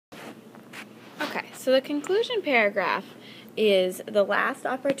Okay, so the conclusion paragraph is the last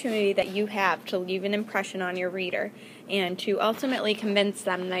opportunity that you have to leave an impression on your reader and to ultimately convince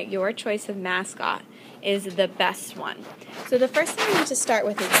them that your choice of mascot is the best one. So the first thing I need to start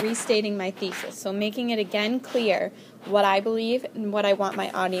with is restating my thesis, so making it again clear what I believe and what I want my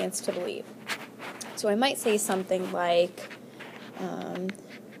audience to believe. So I might say something like,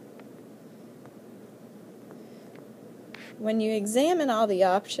 when you examine all the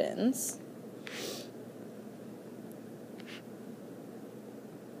options,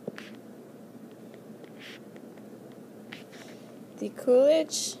 the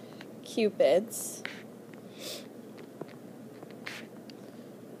Coolidge Cupids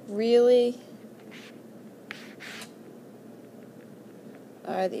really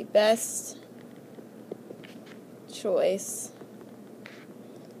are the best choice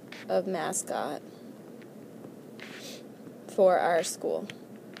of mascot for our school.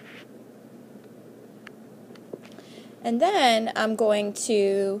 And then I'm going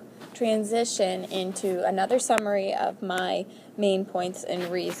to transition into another summary of my main points and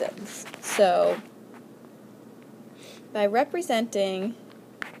reasons. So, by representing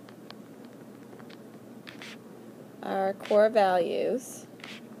our core values,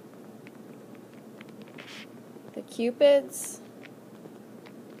 the Cupids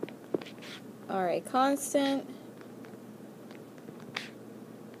are a constant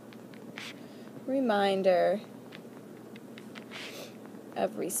reminder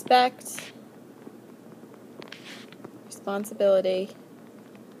of respect, responsibility,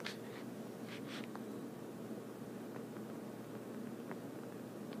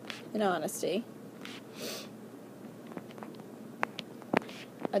 and honesty.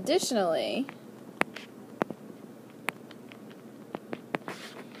 Additionally,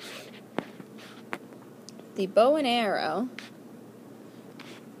 the bow and arrow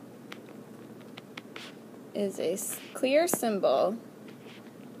is a clear symbol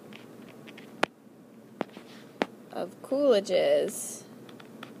of Coolidge's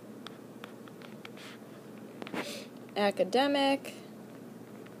academic,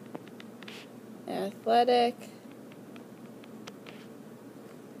 athletic,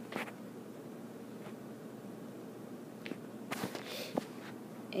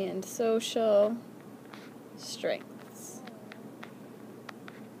 and social strengths.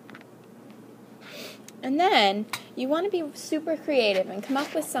 And then you want to be super creative and come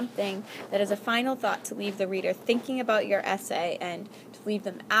up with something that is a final thought to leave the reader thinking about your essay and to leave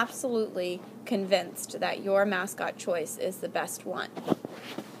them absolutely convinced that your mascot choice is the best one.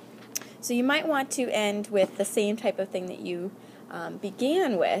 So you might want to end with the same type of thing that you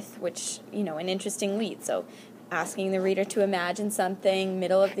began with, which, an interesting lead. So asking the reader to imagine something,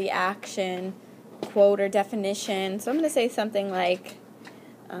 middle of the action, quote or definition. So I'm going to say something like,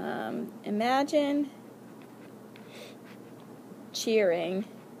 imagine cheering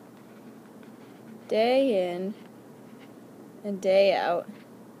day in and day out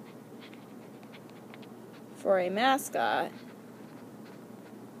for a mascot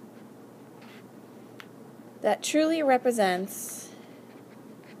that truly represents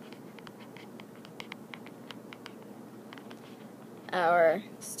our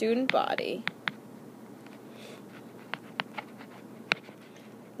student body.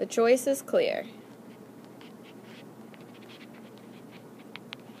 The choice is clear.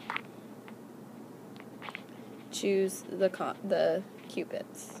 Choose the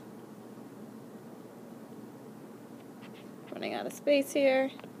Cupids. Running out of space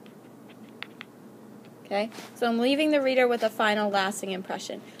here. Okay, so I'm leaving the reader with a final lasting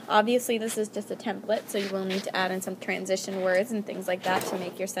impression. Obviously, this is just a template, so you will need to add in some transition words and things like that to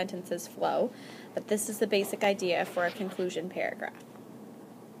make your sentences flow. But this is the basic idea for a conclusion paragraph.